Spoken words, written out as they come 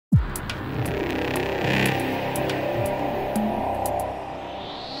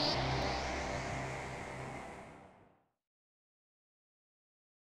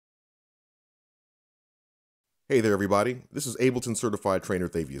Hey there everybody, this is Ableton Certified Trainer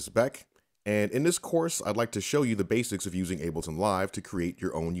Thavius Beck, and in this course I'd like to show you the basics of using Ableton Live to create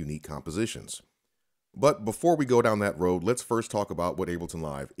your own unique compositions. But before we go down that road, let's first talk about what Ableton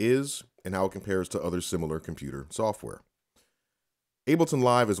Live is and how it compares to other similar computer software. Ableton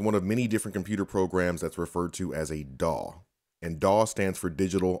Live is one of many different computer programs that's referred to as a DAW, and DAW stands for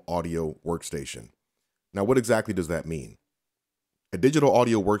Digital Audio Workstation. Now what exactly does that mean? A digital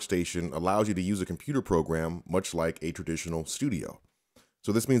audio workstation allows you to use a computer program much like a traditional studio.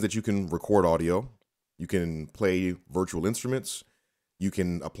 So this means that you can record audio, you can play virtual instruments, you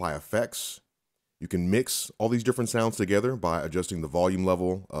can apply effects, you can mix all these different sounds together by adjusting the volume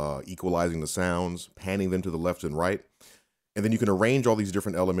level, equalizing the sounds, panning them to the left and right. And then you can arrange all these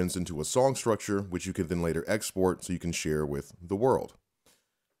different elements into a song structure, which you can then later export so you can share with the world.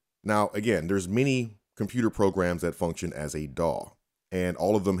 Now, again, there's many computer programs that function as a DAW. And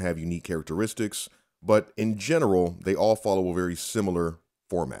all of them have unique characteristics, but in general, they all follow a very similar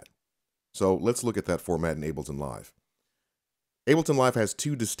format. So let's look at that format in Ableton Live. Ableton Live has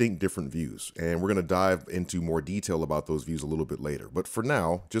two distinct different views, and we're going to dive into more detail about those views a little bit later. But for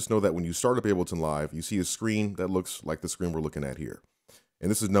now, just know that when you start up Ableton Live, you see a screen that looks like the screen we're looking at here.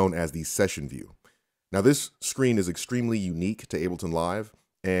 And this is known as the session view. Now this screen is extremely unique to Ableton Live.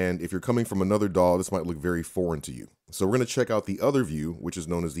 And if you're coming from another DAW, this might look very foreign to you. So we're going to check out the other view, which is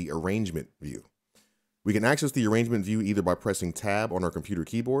known as the arrangement view. We can access the arrangement view either by pressing Tab on our computer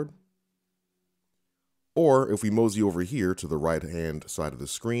keyboard, or if we mosey over here to the right-hand side of the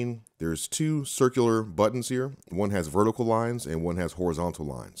screen, there's two circular buttons here. One has vertical lines and one has horizontal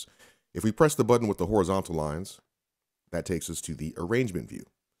lines. If we press the button with the horizontal lines, that takes us to the arrangement view.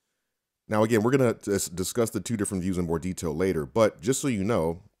 Now, again, we're going to discuss the two different views in more detail later, but just so you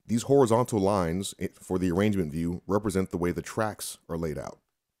know, these horizontal lines for the arrangement view represent the way the tracks are laid out.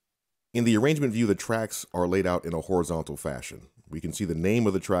 In the arrangement view, the tracks are laid out in a horizontal fashion. We can see the name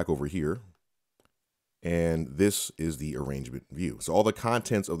of the track over here, and this is the arrangement view. So all the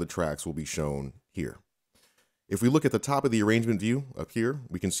contents of the tracks will be shown here. If we look at the top of the arrangement view up here,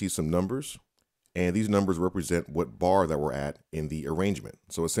 we can see some numbers. And these numbers represent what bar that we're at in the arrangement.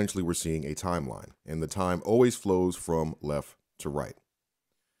 So essentially we're seeing a timeline, and the time always flows from left to right.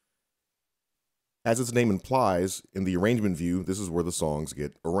 As its name implies, in the arrangement view, this is where the songs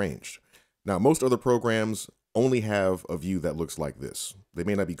get arranged. Now, most other programs only have a view that looks like this. They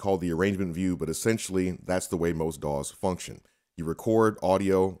may not be called the arrangement view, but essentially that's the way most DAWs function. You record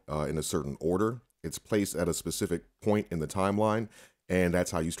audio in a certain order. It's placed at a specific point in the timeline, and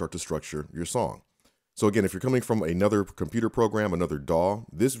that's how you start to structure your song. So again, if you're coming from another computer program, another DAW,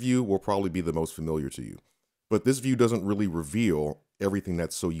 this view will probably be the most familiar to you. But this view doesn't really reveal everything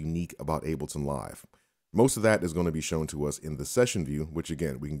that's so unique about Ableton Live. Most of that is going to be shown to us in the session view, which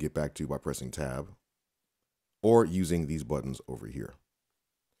again, we can get back to by pressing Tab or using these buttons over here.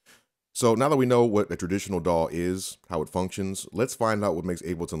 So now that we know what a traditional DAW is, how it functions, let's find out what makes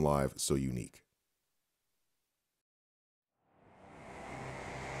Ableton Live so unique.